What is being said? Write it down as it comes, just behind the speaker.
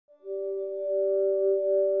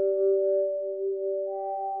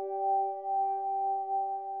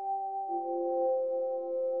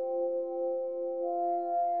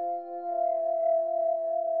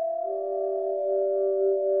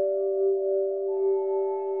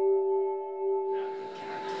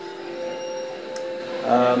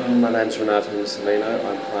My name's Renato Mussolino.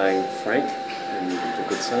 I'm playing Frank in The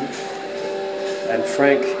Good Son. And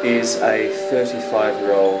Frank is a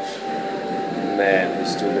 35-year-old man who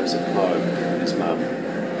still lives at home with his mum.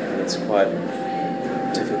 And it's quite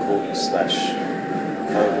difficult /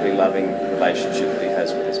 overly loving relationship that he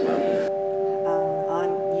has with his mum. I'm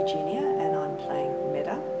Eugenia and I'm playing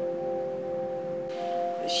Meda.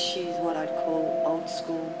 She's what I'd call old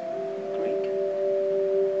school Greek,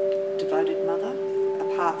 devoted mother.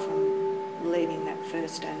 Apart from leaving that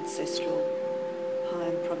first ancestral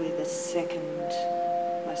home, probably the second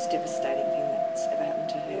most devastating thing that's ever happened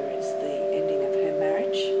to her is the ending of her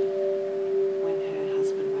marriage when her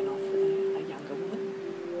husband went off with a younger woman.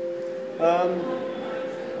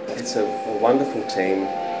 It's a wonderful team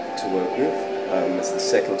to work with. It's the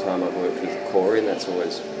second time I've worked with Corey, and that's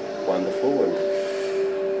always wonderful. And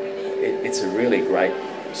it's a really great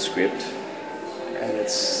script, and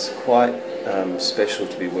it's quite special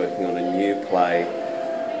to be working on a new play.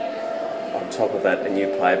 On top of that, a new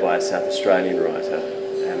play by a South Australian writer,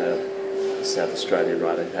 and a South Australian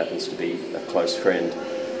writer who happens to be a close friend.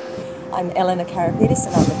 I'm Elena Carapetis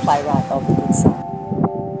and I'm the playwright of The Good Son.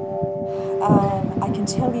 I can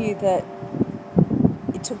tell you that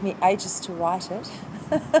it took me ages to write it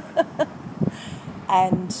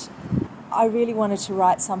and I really wanted to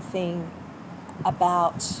write something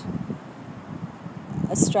about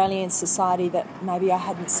Australian society that maybe I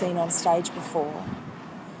hadn't seen on stage before.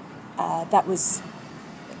 That was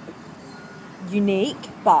unique,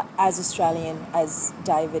 but as Australian as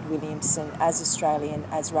David Williamson, as Australian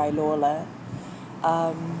as Ray Lawler,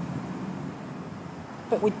 but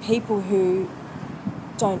with people who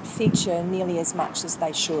don't feature nearly as much as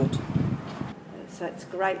they should. So it's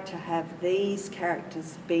great to have these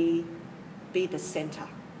characters be the centre,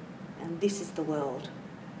 and this is the world.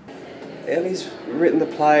 Ellie's written the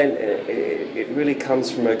play, and it really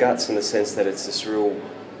comes from her guts in the sense that it's this real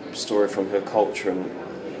story from her culture, and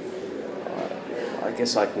I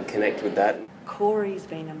guess I can connect with that. Corey's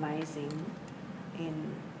been amazing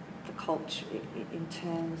in the culture, in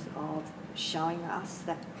terms of showing us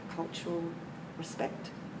that cultural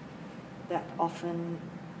respect that often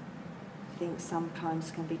I think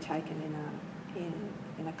sometimes can be taken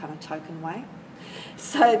in a kind of token way.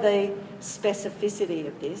 So the specificity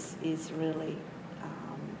of this is really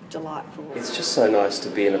delightful. It's just so nice to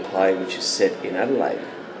be in a play which is set in Adelaide.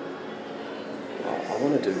 I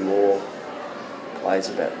want to do more plays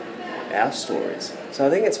about our stories. So I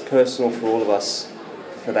think it's personal for all of us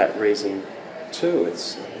for that reason too.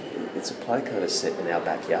 It's a play kind of set in our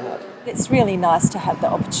backyard. It's really nice to have the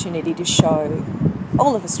opportunity to show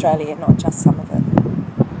all of Australia, not just some of it.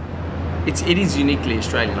 It is uniquely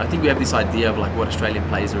Australian. I think we have this idea of like what Australian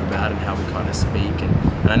plays are about and how we kind of speak,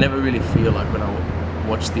 and I never really feel like when I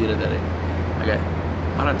watch theatre that I go,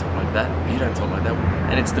 I don't talk like that, you don't talk like that,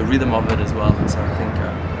 and it's the rhythm of it as well. And so I think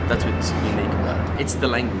that's what's unique about it. It's the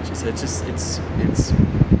language. So it's just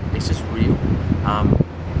real. My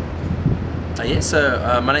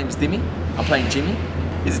name's Dimmy. I'm playing Jimmy.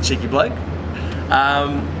 He's a cheeky bloke.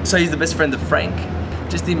 So he's the best friend of Frank.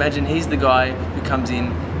 Just imagine he's the guy who comes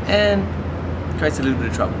in and creates a little bit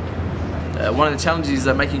of trouble. One of the challenges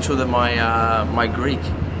is making sure that my Greek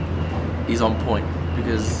is on point,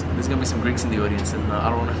 because there's going to be some Greeks in the audience, and I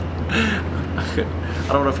don't want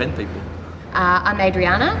to offend people. I'm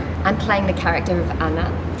Adriana. I'm playing the character of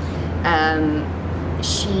Anna.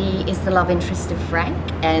 She is the love interest of Frank,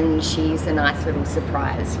 and she's a nice little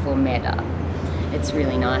surprise for Meda. It's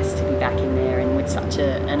really nice to be back in there and with such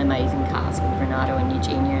an amazing cast with Renato and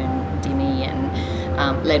Eugenia and Dimmy, and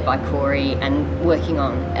led by Corey, and working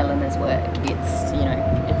on Elena's work.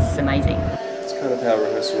 It's amazing. It's kind of how a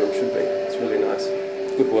rehearsal room should be. It's really nice.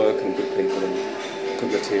 Good work and good people and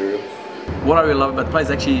good material. What I really love about the play is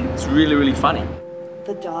actually it's really, really funny.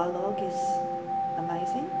 The dialogue is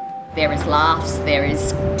amazing. There is laughs, there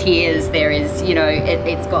is tears, there is,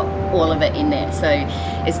 it's got all of it in there. So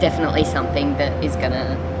it's definitely something that is going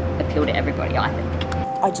to appeal to everybody, I think.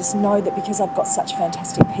 I just know that because I've got such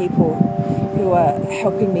fantastic people who are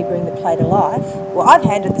helping me bring the play to life. Well, I've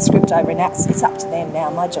handed the script over now, so it's up to them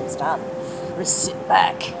now. My job's done. Just sit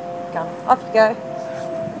back, go, off you go.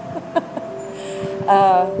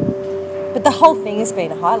 But the whole thing has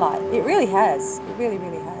been a highlight. It really has. It really,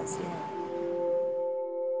 really